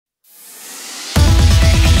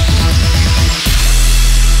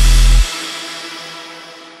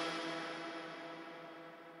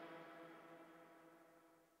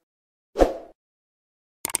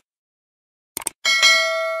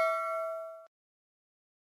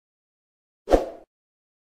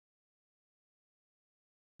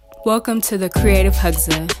Welcome to the Creative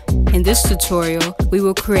Hagja. In this tutorial, we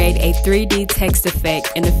will create a 3D text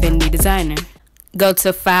effect in Affinity Designer. Go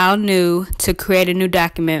to File, New to create a new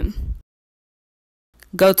document.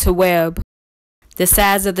 Go to Web. The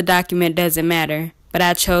size of the document doesn't matter, but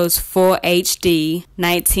I chose Full HD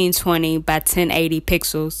 1920 by 1080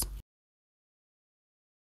 pixels.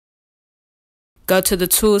 Go to the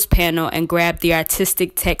Tools panel and grab the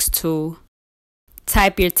Artistic Text tool.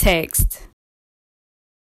 Type your text.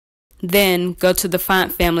 Then go to the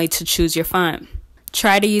font family to choose your font.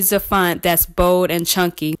 Try to use a font that's bold and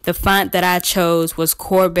chunky. The font that I chose was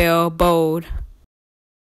Corbel Bold.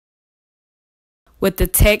 With the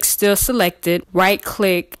text still selected,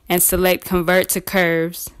 right-click and select Convert to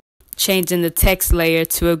Curves, changing the text layer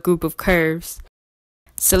to a group of curves.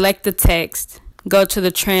 Select the text. Go to the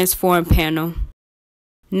Transform panel.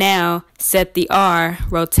 Now, set the R,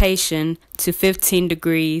 rotation, to 15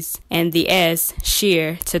 degrees and the S,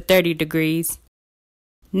 shear, to 30 degrees.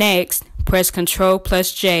 Next, press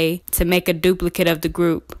Ctrl+J to make a duplicate of the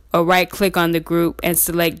group, or right-click on the group and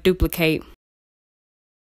select Duplicate.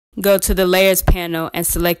 Go to the Layers panel and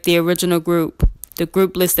select the original group, the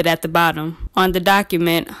group listed at the bottom. On the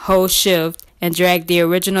document, hold Shift and drag the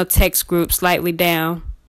original text group slightly down.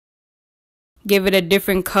 Give it a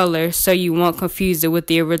different color so you won't confuse it with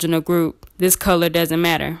the original group. This color doesn't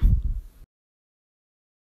matter.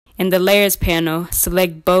 In the Layers panel,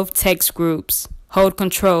 select both text groups. Hold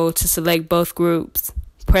Ctrl to select both groups.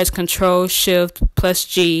 Press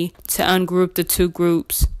Ctrl+Shift+G to ungroup the two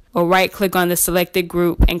groups, or right-click on the selected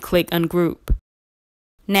group and click Ungroup.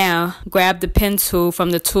 Now, grab the Pen tool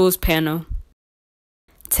from the Tools panel.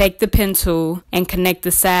 Take the Pen tool and connect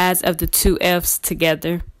the sides of the two F's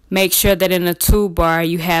together. Make sure that in the toolbar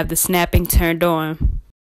you have the snapping turned on.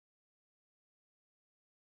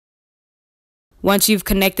 Once you've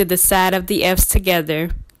connected the side of the F's together,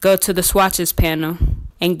 go to the Swatches panel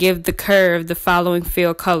and give the curve the following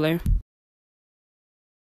fill color.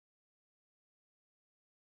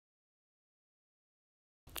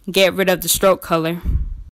 Get rid of the stroke color.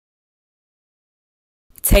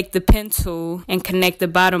 Take the Pen tool and connect the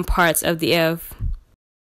bottom parts of the F.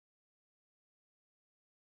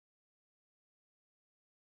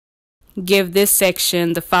 Give this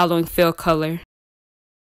section the following fill color.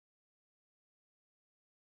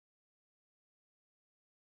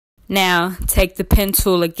 Now, take the Pen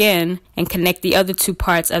tool again and connect the other two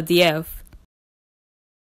parts of the F.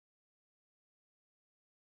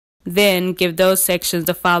 Then, give those sections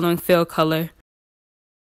the following fill color.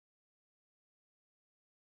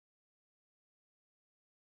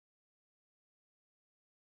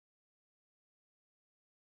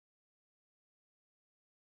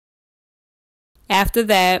 After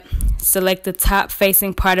that, select the top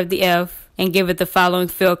facing part of the F and give it the following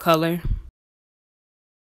fill color.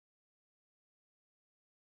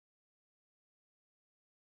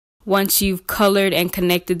 Once you've colored and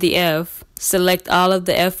connected the F, select all of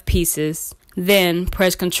the F pieces. Then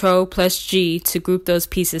press Ctrl+G to group those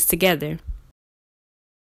pieces together.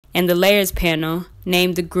 In the Layers panel,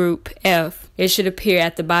 name the group F. It should appear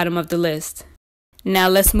at the bottom of the list. Now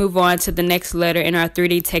let's move on to the next letter in our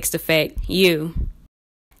 3D text effect, U.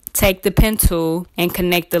 Take the Pen tool and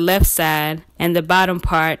connect the left side and the bottom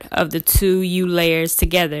part of the two U layers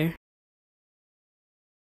together.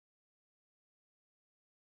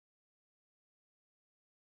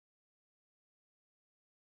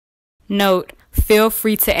 Note, feel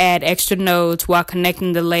free to add extra nodes while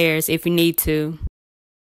connecting the layers if you need to.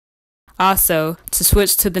 Also, to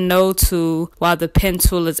switch to the Node tool while the Pen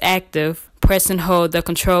tool is active, press and hold the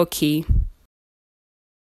Control key.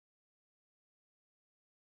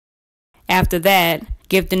 After that,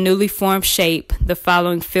 give the newly formed shape the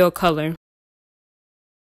following fill color.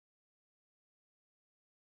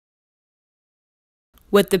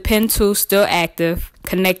 With the Pen tool still active,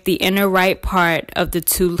 connect the inner right part of the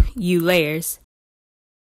two U layers.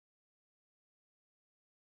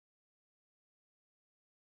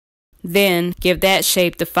 Then, give that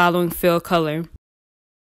shape the following fill color.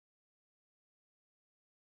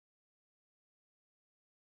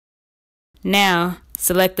 Now,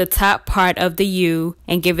 select the top part of the U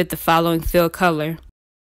and give it the following fill color.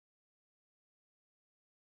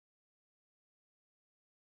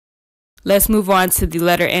 Let's move on to the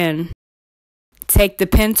letter N. Take the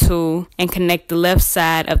Pen tool and connect the left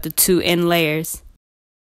side of the two N layers.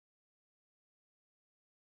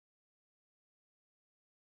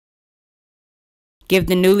 Give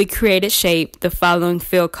the newly created shape the following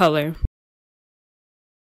fill color.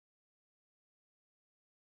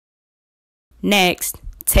 Next,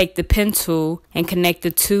 take the Pen tool and connect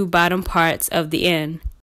the two bottom parts of the N.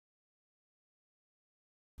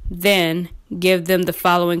 Then, give them the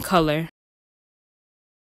following color.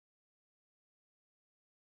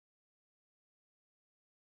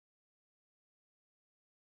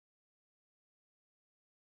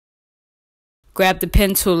 Grab the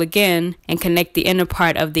pen tool again and connect the inner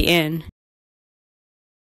part of the N.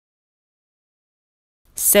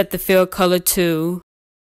 Set the fill color to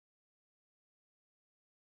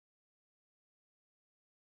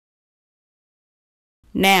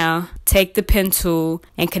Now, take the pen tool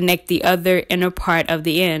and connect the other inner part of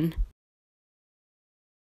the N.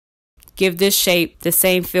 Give this shape the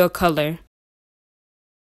same fill color.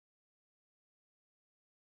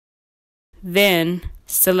 Then,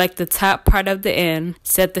 select the top part of the N,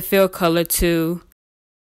 set the fill color to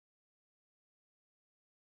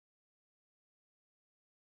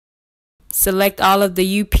Select all of the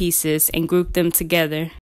U pieces and group them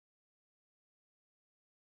together.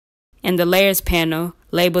 In the Layers panel,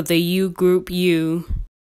 label the U group U.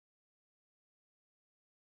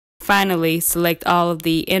 Finally, select all of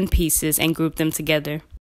the N pieces and group them together.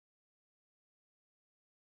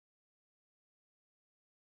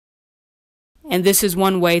 And this is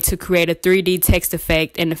one way to create a 3D text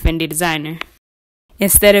effect in Affinity Designer.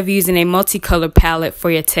 Instead of using a multicolor palette for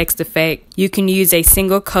your text effect, you can use a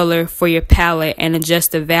single color for your palette and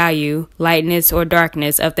adjust the value, lightness, or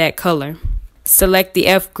darkness of that color. Select the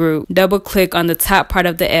F group, double-click on the top part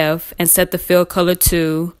of the F, and set the fill color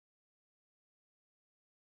to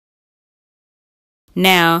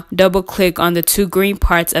Now, double-click on the two green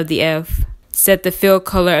parts of the F. Set the fill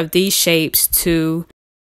color of these shapes to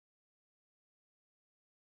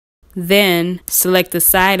Then, select the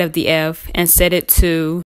side of the F and set it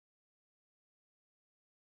to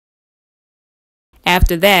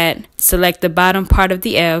After that, select the bottom part of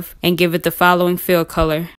the F and give it the following fill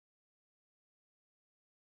color.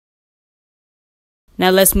 Now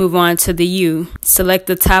let's move on to the U. Select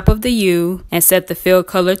the top of the U and set the fill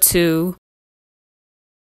color to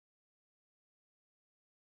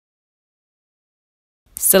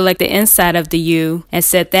Select the inside of the U and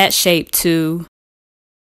set that shape to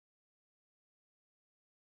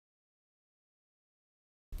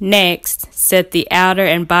Next, set the outer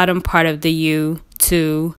and bottom part of the U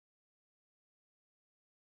to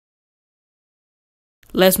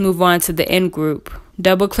Let's move on to the N group.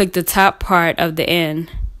 Double-click the top part of the N.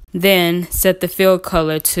 Then, set the fill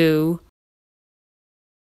color to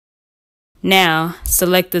Now,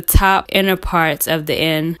 select the top inner parts of the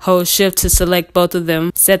N. Hold Shift to select both of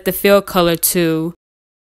them. Set the fill color to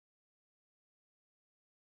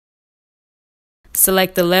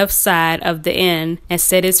Select the left side of the N and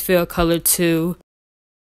set its fill color to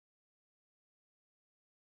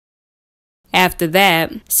After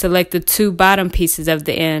that, select the two bottom pieces of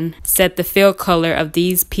the N. Set the fill color of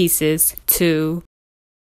these pieces to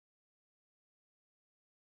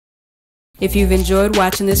If you've enjoyed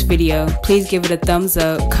watching this video, please give it a thumbs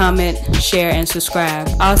up, comment, share, and subscribe.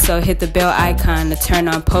 Also, hit the bell icon to turn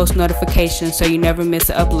on post notifications so you never miss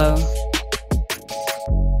an upload.